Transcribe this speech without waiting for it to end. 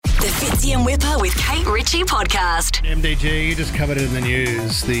Fitzy and Wippa with Kate Ritchie podcast. MDG, you just covered it in the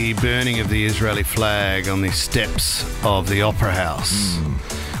news, the burning of the Israeli flag on the steps of the Opera House,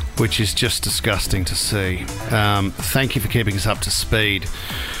 which is just disgusting to see. Thank you for keeping us up to speed.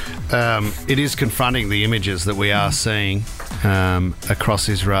 It is confronting, the images that we are seeing across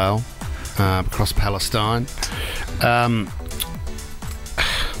Israel, across Palestine.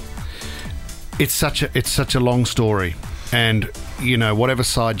 It's such a long story, and you know, whatever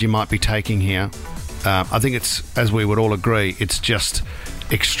side you might be taking here, I think it's, as we would all agree, it's just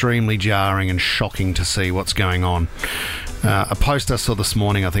extremely jarring and shocking to see what's going on. A post I saw this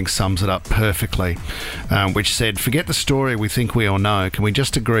morning, I think, sums it up perfectly, which said, "Forget the story we think we all know. Can we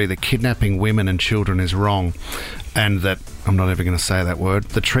just agree that kidnapping women and children is wrong, and that," I'm not ever going to say that word,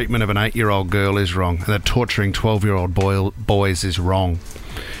 "the treatment of an 8-year-old girl is wrong, and that torturing 12-year-old boys is wrong.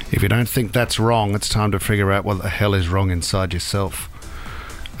 If you don't think that's wrong, it's time to figure out what the hell is wrong inside yourself."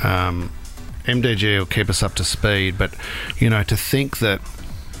 MDG will keep us up to speed, but, you know, to think that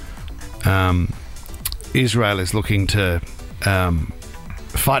Israel is looking to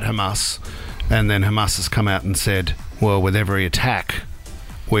fight Hamas, and then Hamas has come out and said, well, with every attack,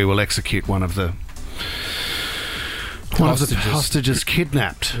 we will execute one of the hostages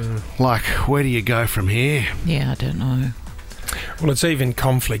kidnapped. Like, where do you go from here? Yeah, I don't know. Well, it's even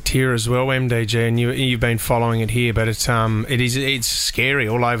conflict here as well, MDG, and you've been following it here, but it's scary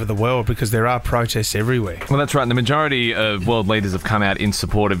all over the world because there are protests everywhere. Well, that's right. The majority of world leaders have come out in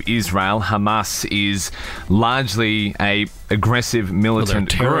support of Israel. Hamas is largely a aggressive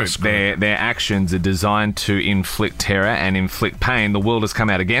militant group. Their actions are designed to inflict terror and inflict pain. The world has come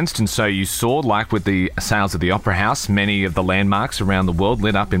out against, and so you saw, like with the sales of the Opera House, many of the landmarks around the world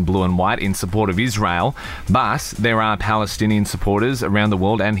lit up in blue and white in support of Israel. But there are Palestinian supporters around the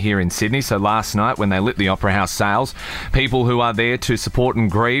world and here in Sydney. So last night, when they lit the Opera House sales, people who are there to support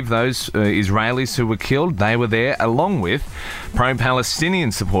and grieve those Israelis who were killed, they were there along with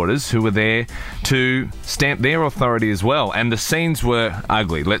pro-Palestinian supporters who were there to stamp their authority as well. And the scenes were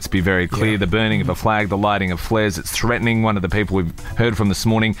ugly, let's be very clear. Yeah. The burning of a flag, the lighting of flares, it's threatening. One of the people we've heard from this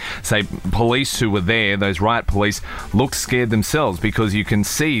morning say police who were there, those riot police, looked scared themselves because you can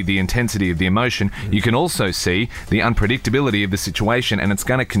see the intensity of the emotion. You can also see the unpredictability of the situation, and it's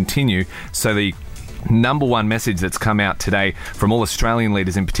going to continue. So the number one message that's come out today from all Australian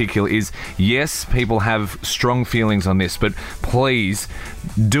leaders in particular is, yes, people have strong feelings on this, but please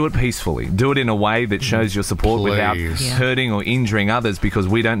do it peacefully. Do it in a way that shows your support without hurting or injuring others, because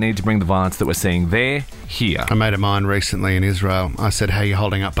we don't need to bring the violence that we're seeing there here. A mate of mine recently in Israel, I said, "How are you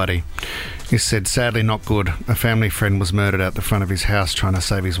holding up, buddy?" He said, "Sadly not good. A family friend was murdered out the front of his house trying to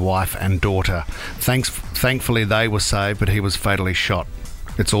save his wife and daughter. Thankfully they were saved, but he was fatally shot.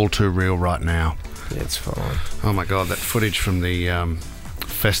 It's all too real right now." Yeah, it's fine. Oh my God, that footage from the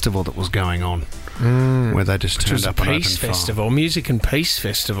festival that was going on, where they just turned up an open peace fire. festival, music and peace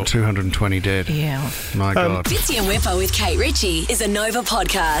festival. 220 dead. Yeah. My God. Fitzy and Wippa with Kate Ritchie is a Nova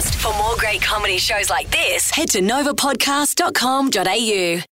podcast. For more great comedy shows like this, head to novapodcast.com.au.